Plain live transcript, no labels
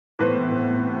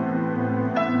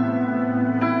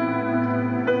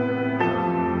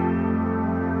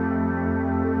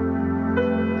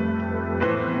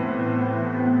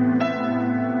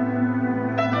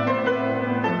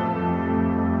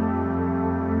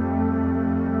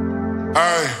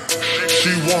Ay,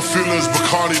 she want fillers but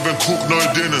can't even cook no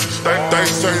dinners. They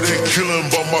say they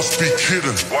killin' but must be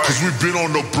kidding, cause we been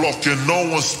on the block and no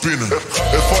one's spinning.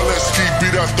 If I let Ski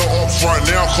beat at the ops right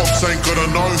now, cops ain't gonna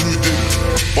know who did it.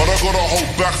 But I gotta hold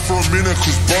back for a minute,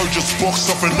 cause bro just boxed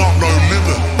something up, no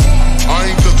limit. I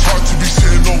ain't the type to be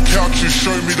sitting on couches,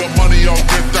 show me the money, I'll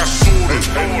get that sorted.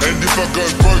 And if I go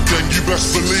broke, then you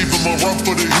best believe I'ma run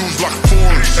for the hills like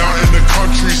Forrest. Out in the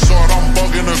countryside, I'm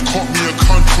bugging and caught me a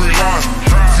country line.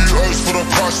 Few O's for the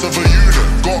price of a unit,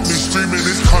 got me screaming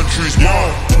this country's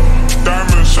mine.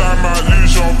 Diamond shine might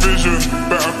lose your vision,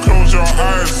 better close your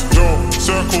eyes. Yo,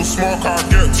 circle smoke, I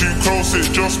get too close,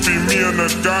 it just be me and the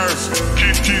guys.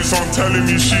 Keeps on telling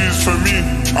me she's for me,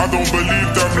 I don't believe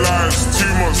them lies.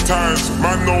 Too much ties,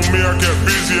 man know me, I get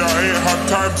busy, I ain't had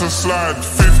time to slide.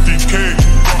 50k,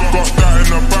 got that in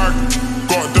the bag,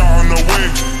 got that on the way.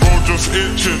 Bro just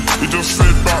itching, he just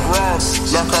slid back round.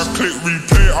 Like I click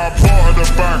replay, I part of the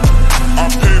bag. I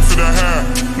paid for the hair,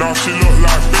 now she look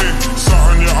like babe. Sat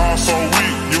on your ass all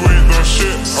week, you ain't done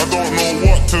shit, I don't know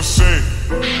what to say.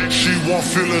 She want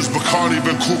fillers but can't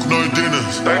even cook no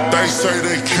dinners. They say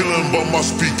they killin' but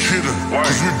must be kidding,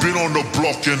 cause we been on the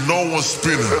block and no one's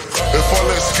spinning. If I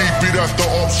let Ski beat at the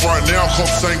ops right now,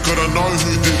 cops ain't gonna know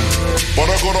who did it. But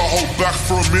I gotta hold back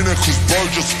for a minute, cause bro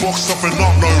just boxed something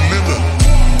up, no limit.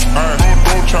 Ay,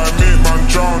 don't try make man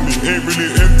drown, he ain't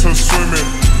really into swimming.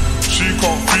 She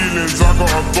got feelings, I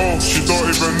gotta go, she don't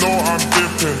even know I'm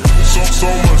dipping.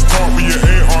 So much talk but you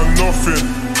ain't on nothing,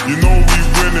 you know we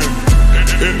winning.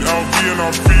 In LV and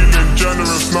I'm feeling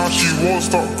generous, now she won't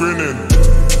stop grinning.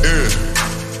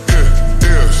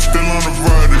 Yeah, still on the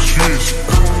ride the streets,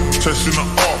 testing the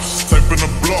ops, taping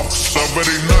the blocks, I bet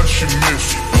they know she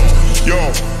missed. Yo,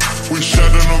 we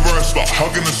sharing the rest like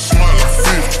hugging a smile like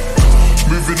fish.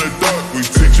 Moving the dirt, we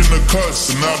pitching the cuts,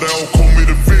 and now they all call me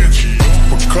the Vinci.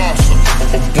 Picasso,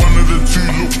 I'm one of the two,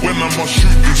 look when I'm on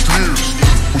shooting lyrics.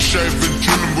 We shaving,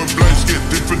 chilling with blades, get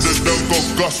different, the dog got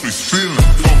guts, we feeling.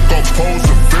 Got poles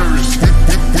and various with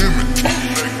women.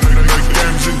 Make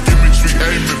games and gimmicks, we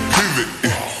aim and pivot.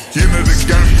 You know the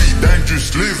game, we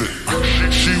dangerous, live it.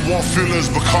 She want fillers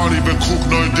but can't even cook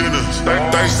no dinners.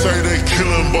 They say they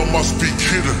killin' but must be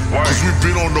kidding, cause we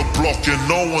been on the block and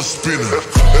no one's spinning.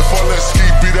 If I let Ski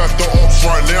beat at the ops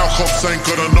right now, cops ain't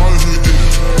gonna know who did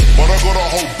it. But I gotta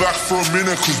hold back for a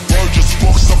minute, cause bro just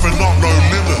boxed something up, no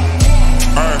limit.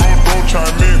 Ay, don't try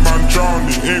make man drown,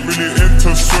 he ain't really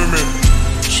into swimming.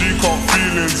 She got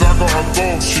feelings, I gotta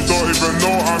go, she don't even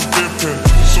know I'm dipping.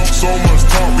 So much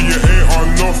talk but you ain't on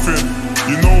nothing,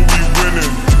 you know we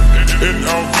winning. In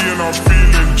LV and I'm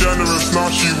feeling generous, now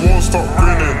she won't stop